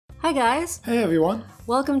Hi guys! Hey everyone!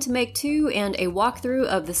 Welcome to Make 2 and a walkthrough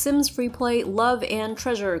of the Sims FreePlay Love and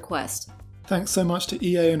Treasure quest. Thanks so much to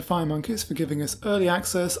EA and FIREMONKEYS for giving us early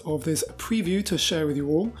access of this preview to share with you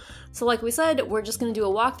all. So like we said, we're just going to do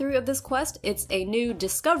a walkthrough of this quest. It's a new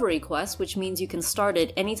discovery quest, which means you can start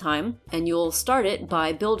it anytime, and you'll start it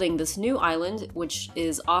by building this new island, which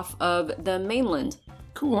is off of the mainland.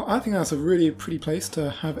 Cool, I think that's a really pretty place to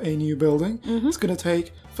have a new building. It's going to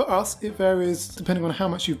take, for us, it varies depending on how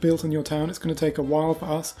much you've built in your town. It's going to take a while for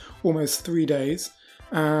us, almost 3 days,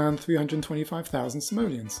 and 325,000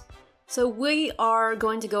 simoleons. So we are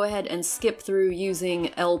going to go ahead and skip through using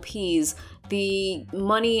LPs. The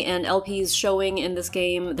money and LPs showing in this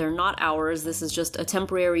game, they're not ours. This is just a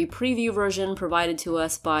temporary preview version provided to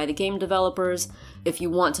us by the game developers. If you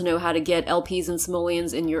want to know how to get LPs and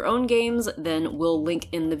simoleons in your own games, then we'll link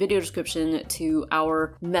in the video description to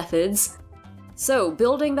our methods. So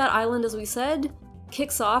building that island, as we said,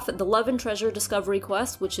 kicks off the Love and Treasure Discovery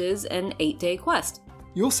Quest, which is an 8-day quest.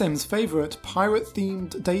 Your Sim's favourite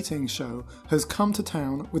pirate-themed dating show has come to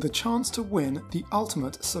town with a chance to win the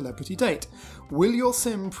ultimate celebrity date. Will your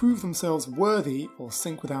Sim prove themselves worthy or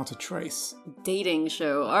sink without a trace? Dating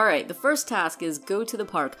show. Alright, the first task is go to the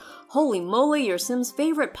park. Holy moly, your Sim's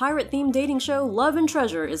favorite pirate-themed dating show, Love and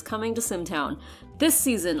Treasure, is coming to Simtown. This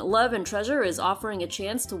season, Love and Treasure is offering a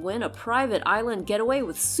chance to win a private island getaway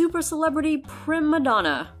with super celebrity prima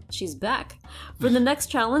donna. She's back. For the next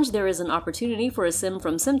challenge, there is an opportunity for a Sim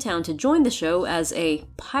from Simtown to join the show as a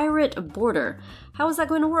pirate boarder. How is that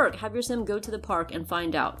going to work? Have your Sim go to the park and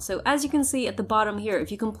find out. So as you can see at the bottom here,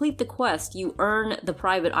 if you complete the quest, you earn the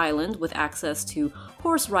private island with access to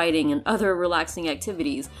horse riding and other relaxing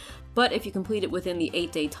activities. But if you complete it within the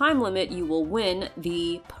 8-day time limit, you will win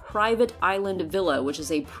the Private Island Villa, which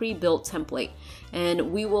is a pre-built template.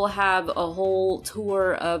 And we will have a whole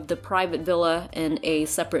tour of the private villa in a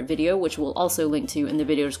separate video, which we'll also link to in the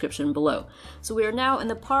video description below. So we are now in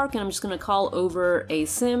the park, and I'm just going to call over a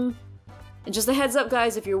Sim. And just a heads up,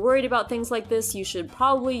 guys, if you're worried about things like this, you should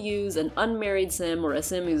probably use an unmarried Sim or a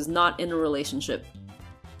Sim who's not in a relationship.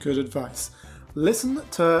 Good advice. Listen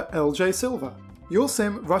to LJ Silver. Your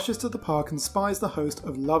Sim rushes to the park and spies the host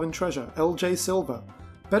of Love and Treasure, LJ Silver.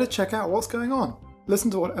 Better check out what's going on.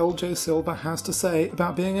 Listen to what LJ Silver has to say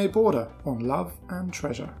about being a boarder on Love and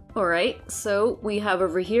Treasure. Alright, so we have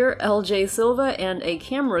over here LJ Silva and a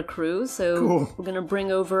camera crew, so Cool. We're going to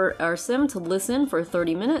bring over our Sim to listen for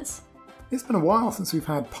 30 minutes. It's been a while since we've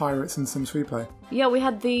had pirates in Sims FreePlay. Yeah, we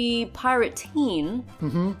had the pirate teen.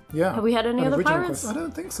 Yeah. Have we had any other pirates? Quest. I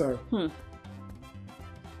don't think so.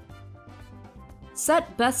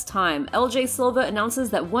 Set best time. LJ Silva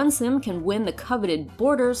announces that one Sim can win the coveted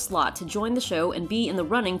boarder slot to join the show and be in the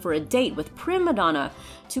running for a date with prima donna.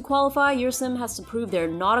 To qualify, your Sim has to prove their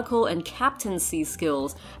nautical and captaincy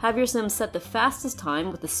skills. Have your Sim set the fastest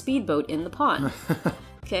time with the speedboat in the pond.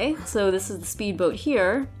 Okay, so this is the speedboat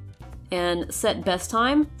here. And set best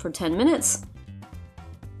time for 10 minutes.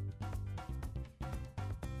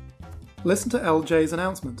 Listen to LJ's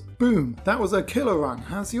announcement. Boom! That was a killer run.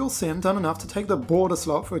 Has your Sim done enough to take the boarder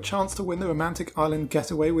slot for a chance to win the romantic island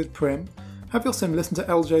getaway with Prim? Have your Sim listen to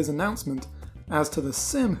LJ's announcement as to the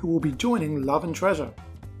Sim who will be joining Love and Treasure.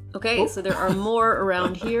 Okay, so there are more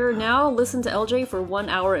around here now. Listen to LJ for 1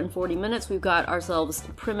 hour and 40 minutes. We've got ourselves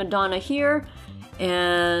prima donna here,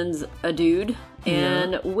 and a dude,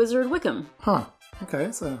 and Wizard Wickham. Huh. Okay,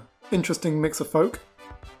 it's an interesting mix of folk.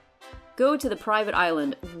 Go to the private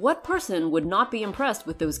island. What person would not be impressed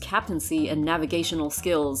with those captaincy and navigational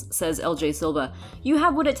skills, says LJ Silva. You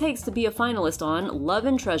have what it takes to be a finalist on Love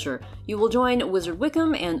and Treasure. You will join Wizard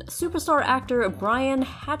Wickham and superstar actor Brian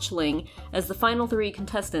Hatchling as the final 3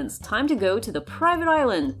 contestants. Time to go to the private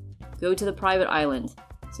island. Go to the private island.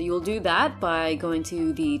 So you'll do that by going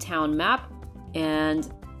to the town map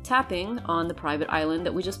and tapping on the private island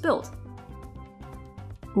that we just built.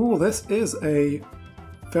 Ooh, this is a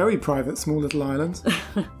very private small little island.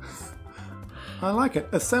 I like it.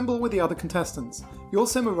 Assemble with the other contestants. Your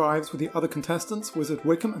Sim arrives with the other contestants, Wizard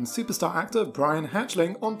Wickham and superstar actor Brian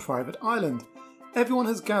Hatchling on Private Island. Everyone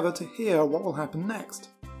has gathered to hear what will happen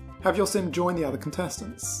next. Have your Sim join the other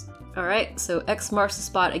contestants. Alright, so X marks the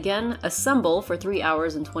spot again. Assemble for 3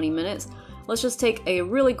 hours and 20 minutes. Let's just take a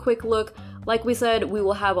really quick look. Like we said, we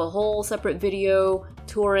will have a whole separate video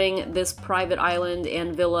touring this private island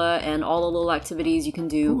and villa and all the little activities you can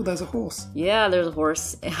do. Ooh, there's a horse. Yeah, there's a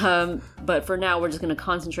horse. But for now, we're just going to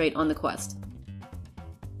concentrate on the quest.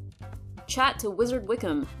 Chat to Wizard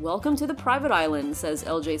Wickham. Welcome to the private island, says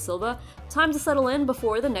LJ Silva. Time to settle in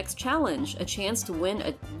before the next challenge. A chance to win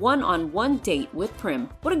a one-on-one date with Prim.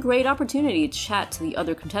 What a great opportunity to chat to the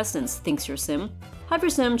other contestants, thinks your Sim. Have your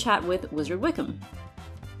sim chat with Wizard Wickham.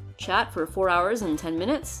 Chat for 4 hours and 10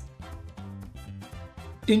 minutes.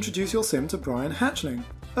 Introduce your sim to Brian Hatchling.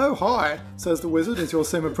 Oh hi, says the wizard as your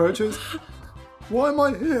sim approaches. Why am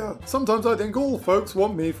I here? Sometimes I think all folks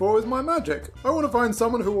want me for is my magic. I want to find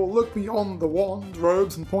someone who will look beyond the wand,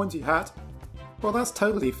 robes and pointy hat. Well, that's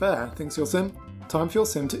totally fair, thinks your sim. Time for your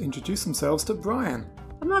sim to introduce themselves to Brian.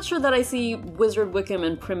 I'm not sure that I see Wizard Wickham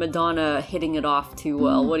and Prima Donna hitting it off too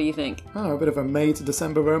well. What do you think? Oh, a bit of a May to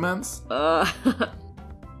December romance.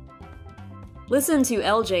 Listen to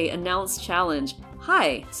LJ announce challenge.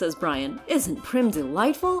 Hi, says Brian. Isn't Prim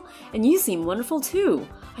delightful? And you seem wonderful too.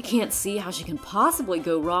 I can't see how she can possibly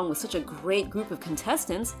go wrong with such a great group of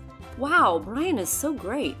contestants. Wow, Brian is so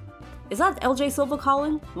great. Is that LJ Silva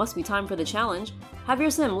calling? Must be time for the challenge. Have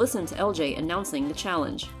your sim listen to LJ announcing the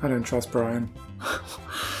challenge. I don't trust Brian.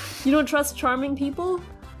 You don't trust charming people?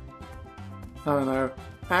 I don't know.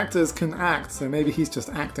 Actors can act, so maybe he's just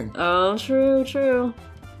acting. Oh, true.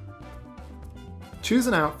 Choose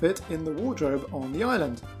an outfit in the wardrobe on the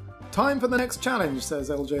island. Time for the next challenge, says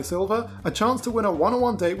LJ Silver. A chance to win a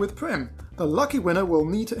one-on-one date with Prim. The lucky winner will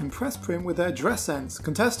need to impress Prim with their dress sense.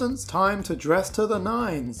 Contestants, time to dress to the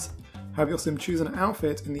nines. Have your sim choose an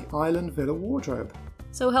outfit in the Island Villa wardrobe.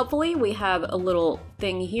 So helpfully, we have a little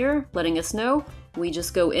thing here letting us know. We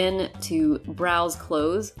just go in to browse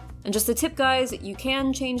clothes. And just a tip, guys, you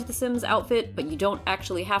can change the Sim's outfit, but you don't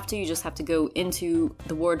actually have to. You just have to go into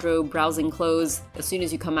the wardrobe, browsing clothes. As soon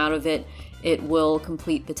as you come out of it, it will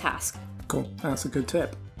complete the task. Cool, that's a good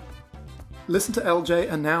tip. Listen to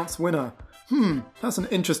LJ announce winner. That's an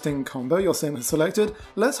interesting combo your sim has selected.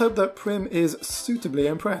 Let's hope that Prim is suitably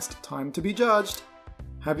impressed. Time to be judged.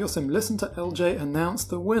 Have your sim listen to LJ announce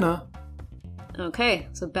the winner. Okay,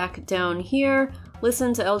 so back down here.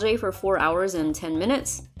 Listen to LJ for 4 hours and 10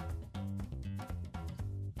 minutes.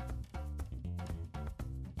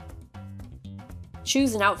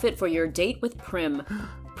 Choose an outfit for your date with Prim.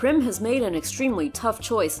 Prim has made an extremely tough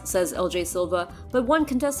choice, says LJ Silva, but one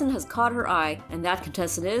contestant has caught her eye, and that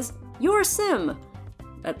contestant is your sim.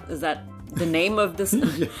 Is that the name of this?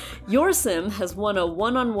 Yeah. Your sim has won a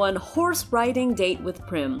one-on-one horse riding date with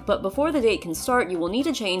Prim, but before the date can start, you will need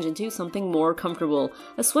to change into something more comfortable.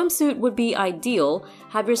 A swimsuit would be ideal.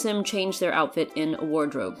 Have your sim change their outfit in a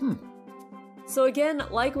wardrobe. So again,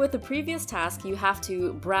 like with the previous task, you have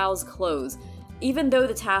to browse clothes. Even though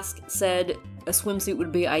the task said a swimsuit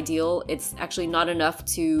would be ideal, it's actually not enough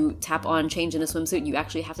to tap on change in a swimsuit. You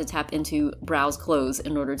actually have to tap into browse clothes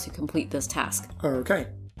in order to complete this task. Okay.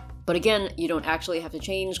 But again, you don't actually have to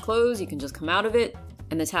change clothes, you can just come out of it,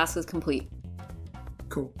 and the task is complete.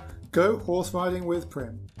 Cool. Go horse riding with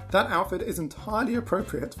Prim. That outfit is entirely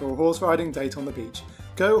appropriate for a horse riding date on the beach.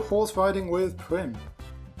 Go horse riding with Prim.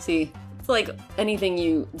 See, it's like anything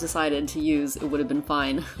you decided to use, it would have been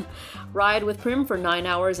fine. Ride with Prim for 9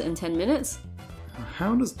 hours and 10 minutes.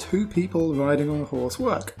 How does two people riding on a horse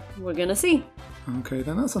work? We're gonna see. Okay,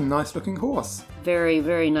 then that's a nice looking horse. Very,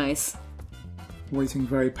 very nice. Waiting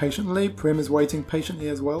very patiently. Prim is waiting patiently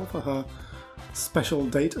as well for her special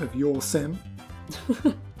date of your sim.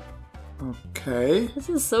 Okay. This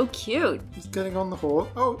is so cute. He's getting on the horse.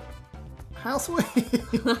 Oh, how sweet.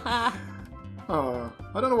 Oh,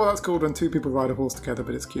 I don't know what that's called when two people ride a horse together,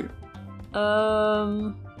 but it's cute.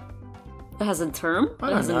 It has a term?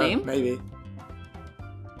 It has a name? Maybe.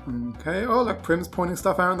 Okay, oh look, Prim's pointing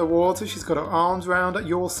stuff out in the water. She's got her arms round at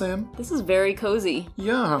your sim. This is very cozy.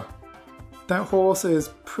 Yeah. That horse is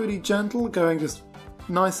pretty gentle, going just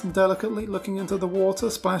nice and delicately, looking into the water,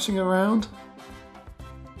 splashing around.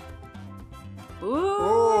 Ooh!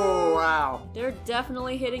 Oh, wow. They're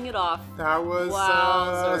definitely hitting it off. That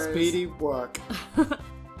was speedy work.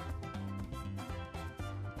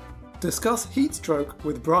 Discuss heat stroke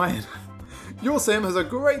with Brian. Your sim has a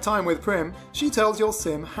great time with Prim. She tells your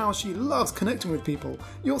sim how she loves connecting with people.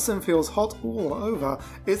 Your sim feels hot all over.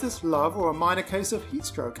 Is this love or a minor case of heat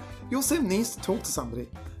stroke? Your sim needs to talk to somebody.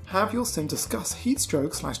 Have your sim discuss heat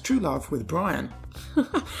stroke / true love with Brian.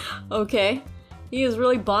 Okay. He is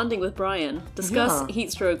really bonding with Brian. Discuss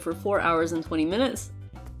heat stroke for 4 hours and 20 minutes.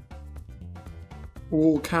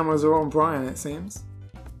 All cameras are on Brian, it seems.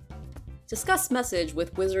 Discuss message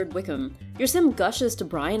with Wizard Wickham. Your sim gushes to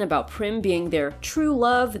Brian about Prim being their true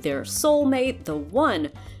love, their soulmate, the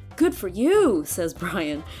one. Good for you, says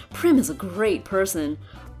Brian. Prim is a great person.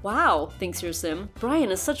 Wow, thinks your sim. Brian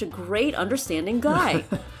is such a great, understanding guy.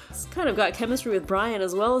 It's kind of got chemistry with Brian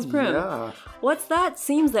as well as Prim. Yeah. What's that?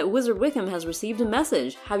 Seems that Wizard Wickham has received a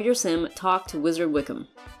message. Have your sim talk to Wizard Wickham.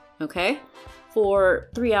 Okay? For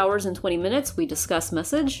 3 hours and 20 minutes, we discuss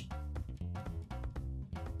message.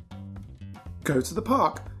 Go to the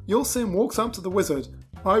park. Your sim walks up to the wizard.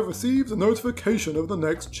 I've received a notification of the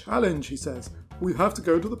next challenge, he says. We have to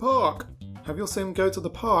go to the park. Have your sim go to the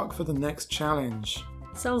park for the next challenge.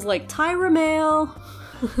 Sounds like Tyra mail.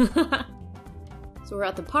 So we're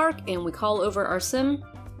at the park and we call over our sim.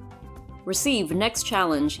 Receive next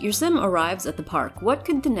challenge. Your sim arrives at the park. What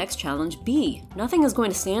could the next challenge be? Nothing is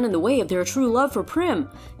going to stand in the way of their true love for Prim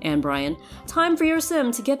and Brian. Time for your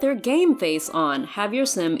sim to get their game face on. Have your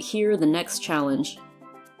sim hear the next challenge.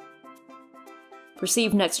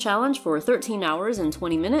 Receive next challenge for 13 hours and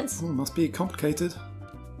 20 minutes. Must be complicated.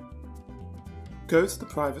 Go to the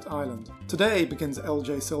private island. Today, begins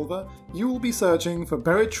LJ Silver, you will be searching for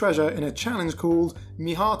buried treasure in a challenge called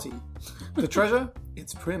Mihati. The treasure?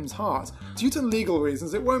 It's Prim's heart. Due to legal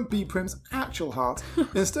reasons, it won't be Prim's actual heart.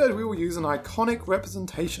 Instead, we will use an iconic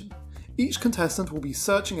representation. Each contestant will be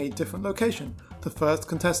searching a different location. The first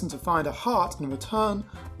contestant to find a heart and return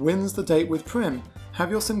wins the date with Prim.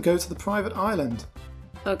 Have your sim go to the private island.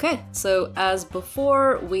 Okay, so as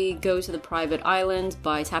before, we go to the private island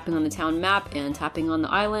by tapping on the town map and tapping on the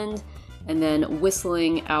island, and then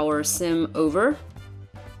whistling our sim over.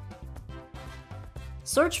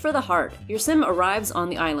 Search for the heart. Your sim arrives on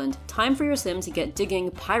the island. Time for your sim to get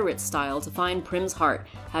digging pirate style to find Prim's heart.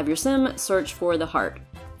 Have your sim search for the heart.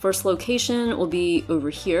 First location will be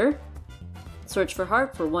over here. Search for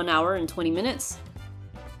heart for 1 hour and 20 minutes.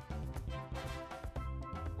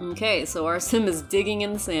 Okay, so our sim is digging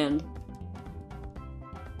in the sand.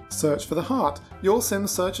 Search for the heart. Your sim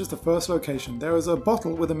searches the first location. There is a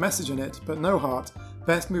bottle with a message in it, but no heart.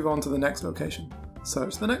 Best move on to the next location.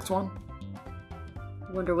 Search the next one.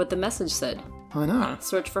 Wonder what the message said. I know.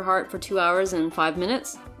 Search for heart for 2 hours and 5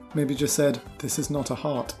 minutes. Maybe just said, this is not a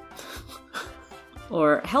heart.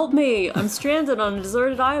 Or, help me, I'm stranded on a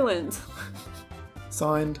deserted island.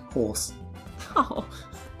 Signed, horse. Oh.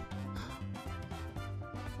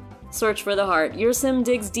 Search for the heart. Your sim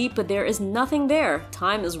digs deep, but there is nothing there.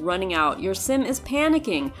 Time is running out. Your sim is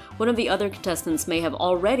panicking. One of the other contestants may have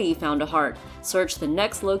already found a heart. Search the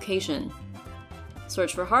next location.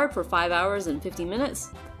 Search for heart for 5 hours and 50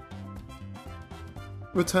 minutes.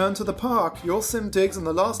 Return to the park. Your sim digs in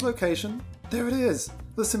the last location. There it is.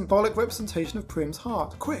 The symbolic representation of Prim's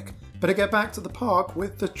heart. Quick, better get back to the park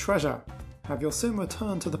with the treasure. Have your sim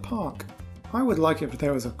return to the park. I would like it if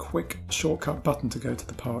there was a quick shortcut button to go to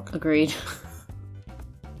the park. Agreed.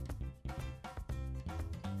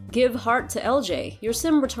 Give heart to LJ. Your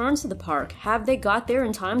sim returns to the park. Have they got there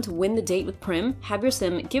in time to win the date with Prim? Have your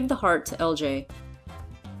sim give the heart to LJ.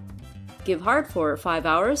 Give heart for 5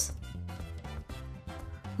 hours.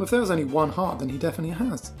 Well, if there was only one heart, then he definitely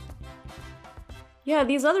has. Yeah,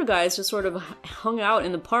 these other guys just sort of hung out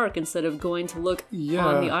in the park instead of going to look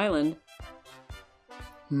on the island.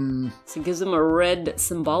 So it gives them a red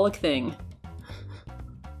symbolic thing.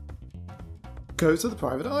 Go to the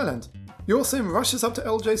private island. Your sim rushes up to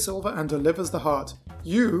LJ Silver and delivers the heart.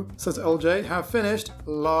 You, says LJ, have finished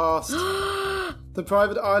last. The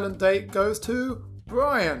private island date goes to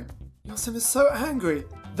Brian. Your sim is so angry.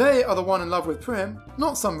 They are the one in love with Prim,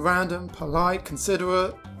 not some random, polite,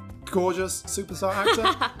 considerate, gorgeous superstar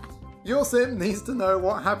actor. Your sim needs to know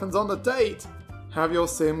what happens on the date. Have your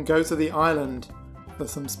sim go to the island for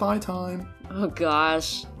some spy time. Oh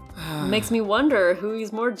gosh. Makes me wonder who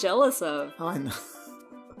he's more jealous of. I know.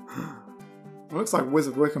 It looks like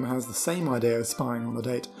Wizard Wickham has the same idea of spying on the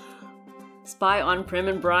date. Spy on Prim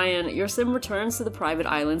and Brian. Your sim returns to the private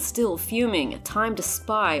island, still fuming. Time to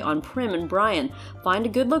spy on Prim and Brian. Find a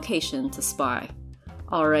good location to spy.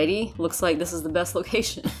 Alrighty, looks like this is the best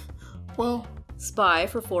location. Well, spy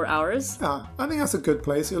for 4 hours. Yeah, I think that's a good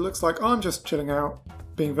place. It looks like I'm just chilling out,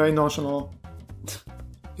 being very nonchalant,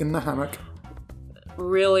 in the hammock.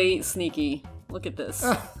 Really sneaky. Look at this.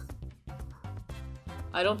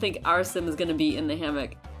 I don't think our sim is gonna be in the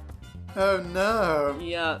hammock. Oh no.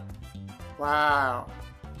 Yeah. Wow.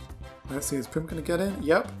 Let's see, is Prim gonna get in?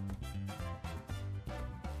 Yep.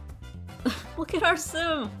 Look at our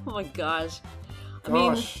sim. Oh my gosh. I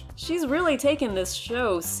mean, she's really taking this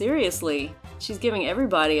show seriously. She's giving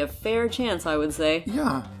everybody a fair chance, I would say.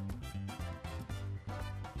 Yeah.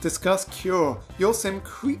 Discuss cure. Your sim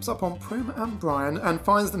creeps up on Prim and Brian and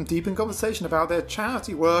finds them deep in conversation about their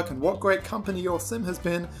charity work and what great company your sim has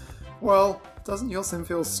been. Well, doesn't your sim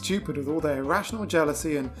feel stupid with all their irrational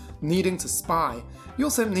jealousy and needing to spy?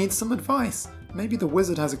 Your sim needs some advice. Maybe the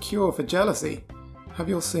wizard has a cure for jealousy. Have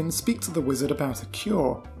your sim speak to the wizard about a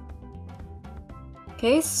cure.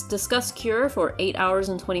 Case, discuss cure for 8 hours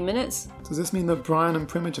and 20 minutes. Does this mean that Brian and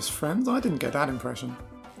Prim are just friends? I didn't get that impression.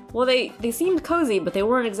 Well, they seemed cozy, but they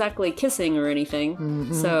weren't exactly kissing or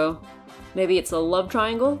anything. So, maybe it's a love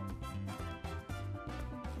triangle?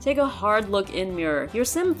 Take a hard look in mirror. Your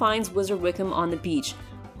sim finds Wizard Wickham on the beach.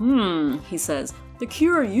 He says, the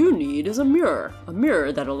cure you need is a mirror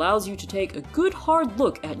that allows you to take a good hard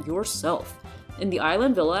look at yourself. In the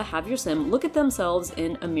Island Villa, have your sim look at themselves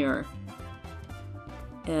in a mirror.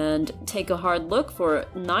 And take a hard look for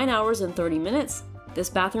 9 hours and 30 minutes. This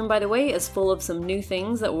bathroom, by the way, is full of some new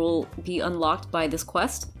things that will be unlocked by this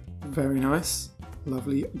quest. Very nice.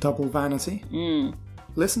 Lovely double vanity.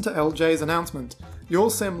 Listen to LJ's announcement. Your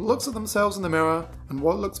sim looks at themselves in the mirror, and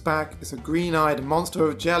what looks back is a green-eyed monster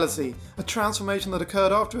of jealousy, a transformation that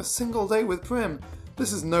occurred after a single date with Prim.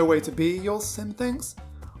 This is no way to be, your sim thinks.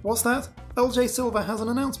 What's that? LJ Silver has an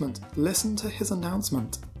announcement. Listen to his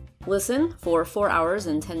announcement. Listen for 4 hours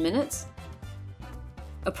and 10 minutes.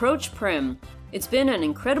 Approach Prim. It's been an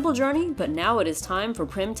incredible journey, but now it is time for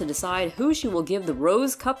Prim to decide who she will give the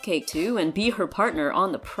rose cupcake to and be her partner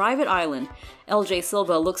on the private island. LJ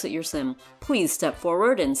Silva looks at your sim. Please step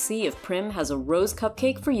forward and see if Prim has a rose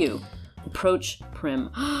cupcake for you. Approach Prim.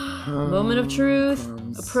 Moment of truth.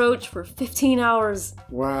 Approach for 15 hours.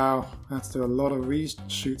 Wow, that's do a lot of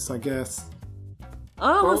reshoots, I guess.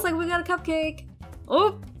 Oh, looks like we got a cupcake.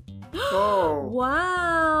 Oh! Oh!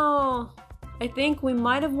 Wow! I think we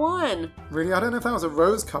might have won. Really? I don't know if that was a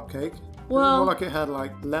rose cupcake. Well, more like it had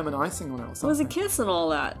like lemon icing on it or something. It was a kiss and all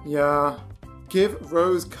that. Yeah. Give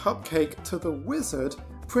rose cupcake to the wizard.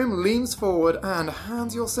 Prim leans forward and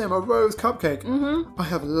hands your sim a rose cupcake. I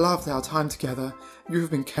have loved our time together. You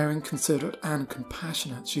have been caring, considerate, and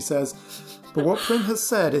compassionate, she says. But what Prim has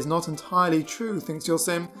said is not entirely true, thinks your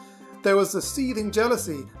sim. There was the seething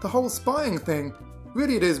jealousy, the whole spying thing.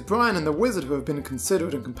 Really it is Brian and the wizard who have been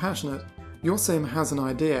considerate and compassionate. Your sim has an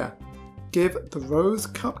idea. Give the rose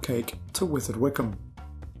cupcake to Wizard Wickham.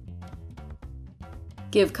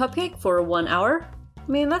 Give cupcake for 1 hour?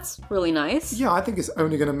 I mean, that's really nice. Yeah, I think it's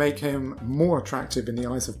only going to make him more attractive in the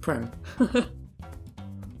eyes of Prim.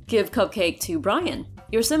 Give cupcake to Brian.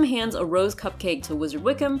 Your sim hands a rose cupcake to Wizard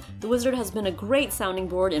Wickham. The wizard has been a great sounding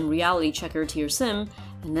board and reality checker to your sim.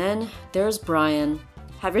 And then there's Brian.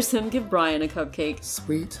 Have your sim give Brian a cupcake.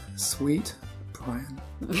 Sweet, sweet Brian.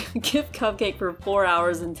 Give cupcake for 4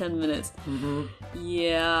 hours and 10 minutes.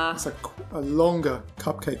 Yeah. It's a longer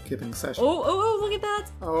cupcake giving session. Oh, look at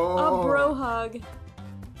that! Oh. A bro hug.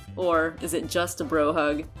 Or is it just a bro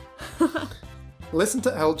hug? Listen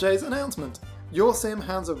to LJ's announcement. Your sim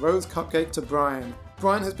hands a rose cupcake to Brian.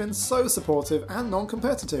 Brian has been so supportive and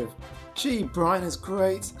non-competitive. Gee, Brian is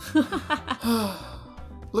great.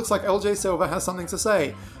 Looks like LJ Silver has something to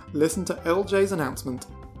say. Listen to LJ's announcement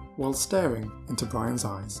while staring into Brian's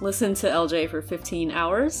eyes. Listen to LJ for 15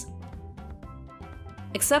 hours.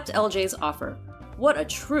 Accept LJ's offer. What a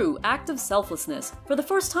true act of selflessness. For the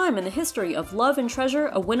first time in the history of Love and Treasure,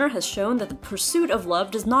 a winner has shown that the pursuit of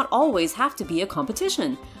love does not always have to be a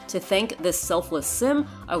competition. To thank this selfless sim,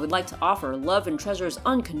 I would like to offer Love and Treasure's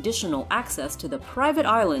unconditional access to the private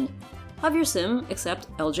island. Have your sim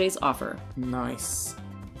accept LJ's offer. Nice.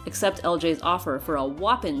 Accept LJ's offer for a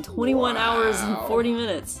whopping 21 hours and 40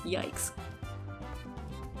 minutes. Yikes.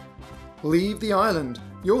 Leave the island.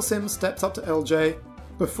 Your sim steps up to LJ.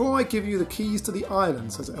 Before I give you the keys to the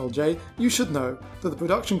island, says LJ, you should know that the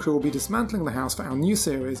production crew will be dismantling the house for our new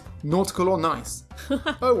series, Nautical or Nice.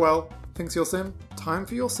 Oh well, thinks your sim. Time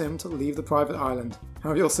for your sim to leave the private island.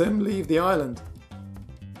 Have your sim leave the island.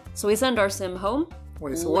 So we send our sim home?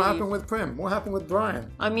 Wait, so what happened with Prim? What happened with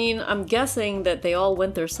Brian? I mean, I'm guessing that they all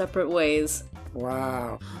went their separate ways.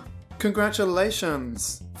 Wow.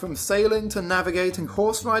 Congratulations! From sailing to navigating,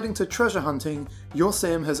 horse riding to treasure hunting, your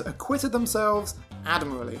sim has acquitted themselves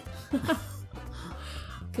admirably.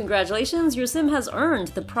 Congratulations, your sim has earned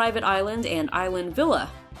the private island and island villa.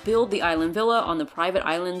 Build the island villa on the private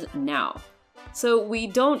island now. So we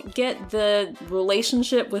don't get the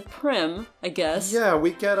relationship with Prim, I guess. Yeah,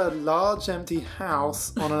 we get a large empty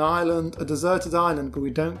house on an island, a deserted island, but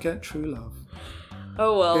we don't get true love.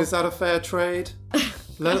 Oh well. Is that a fair trade?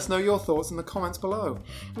 Let us know your thoughts in the comments below.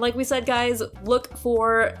 Like we said, guys, look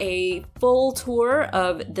for a full tour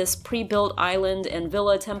of this pre-built island and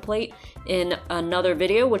villa template in another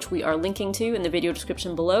video, which we are linking to in the video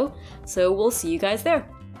description below. So we'll see you guys there.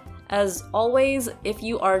 As always, if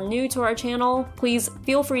you are new to our channel, please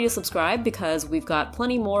feel free to subscribe because we've got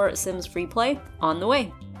plenty more Sims FreePlay on the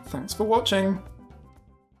way. Thanks for watching.